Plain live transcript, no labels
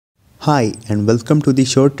Hi and welcome to the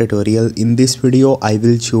short tutorial. In this video I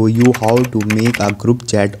will show you how to make a group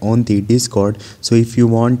chat on the Discord. So if you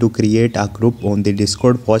want to create a group on the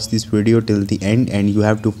Discord, watch this video till the end and you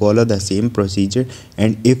have to follow the same procedure.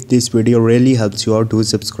 And if this video really helps you out, do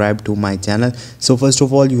subscribe to my channel. So first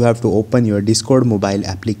of all, you have to open your Discord mobile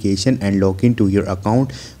application and log into your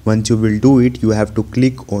account. Once you will do it, you have to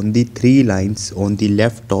click on the three lines on the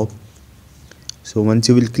left top. So once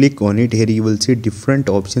you will click on it, here you will see different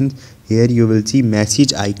options. Here you will see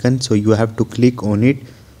message icon, so you have to click on it.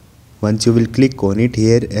 Once you will click on it,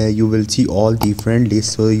 here you will see all different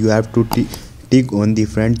lists, so you have to tick on the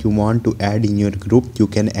friend you want to add in your group. You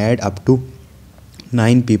can add up to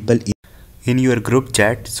 9 people in your group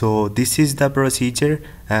chat. So this is the procedure.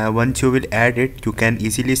 Once you will add it, you can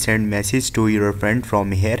easily send message to your friend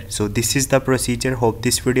from here. So this is the procedure. Hope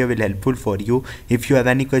this video will helpful for you. If you have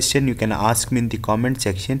any question, you can ask me in the comment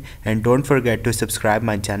section, and don't forget to subscribe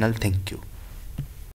my channel. Thank you.